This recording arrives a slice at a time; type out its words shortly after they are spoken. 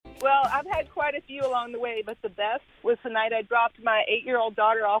Well, I've had quite a few along the way, but the best was the night I dropped my 8-year-old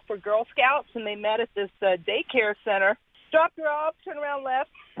daughter off for Girl Scouts, and they met at this daycare center. Dropped her off, turned around,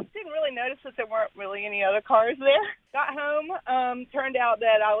 left. Didn't really notice that there weren't really any other cars there. Got home, turned out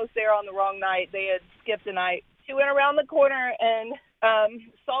that I was there on the wrong night. They had skipped a night. She went around the corner and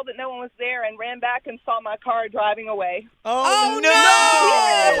saw that no one was there and ran back and saw my car driving away. Oh, no!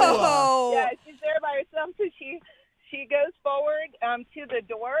 Yeah, she's there by herself, so she goes forward to the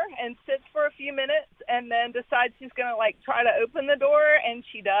door and sits for a few minutes and then decides she's going to, try to open the door, and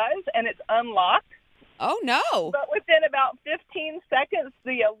she does, and it's unlocked. Oh, no. But within about 15 seconds,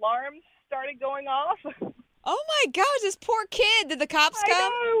 the alarm started going off. Oh, my gosh, this poor kid. Did the cops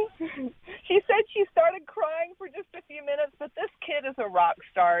come? I know. She said she started crying for just a few minutes, but this kid is a rock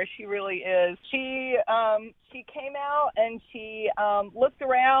star. She really is. She came out and she looked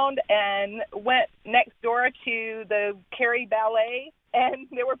around and went next door to the Cary Ballet, and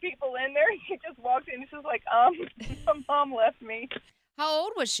there were people in there. She just walked in and she was like, my mom left me. How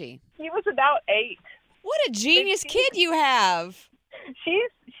old was she? He was about 8. What a genius kid you have.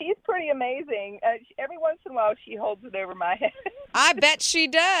 She's pretty amazing. Every once in a while, she holds it over my head. I bet she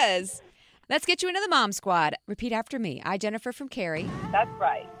does. Let's get you into the Mom Squad. Repeat after me. I, Jennifer from Cary. That's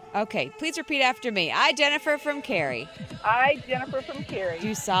right. Okay, please repeat after me. I, Jennifer from Cary. I, Jennifer from Cary.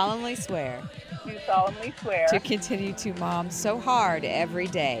 Do solemnly swear. Do solemnly swear. To continue to mom so hard every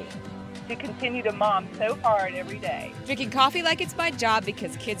day. To continue to mom so hard every day. Drinking coffee like it's my job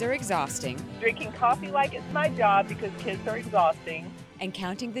because kids are exhausting. Drinking coffee like it's my job because kids are exhausting. And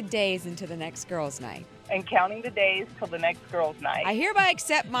counting the days into the next girls' night. And counting the days till the next girls' night. I hereby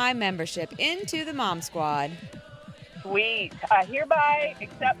accept my membership into the Mom Squad. Sweet. I hereby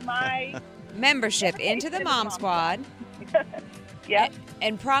accept my membership into the Mom Squad. Yep.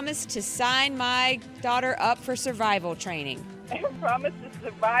 And promise to sign my daughter up for survival training. And promise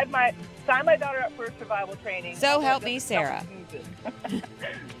to sign my daughter up for survival training. So help me, Sarah.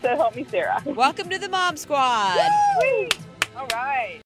 So help me, Sarah. Welcome to the Mom Squad. Sweet. All right.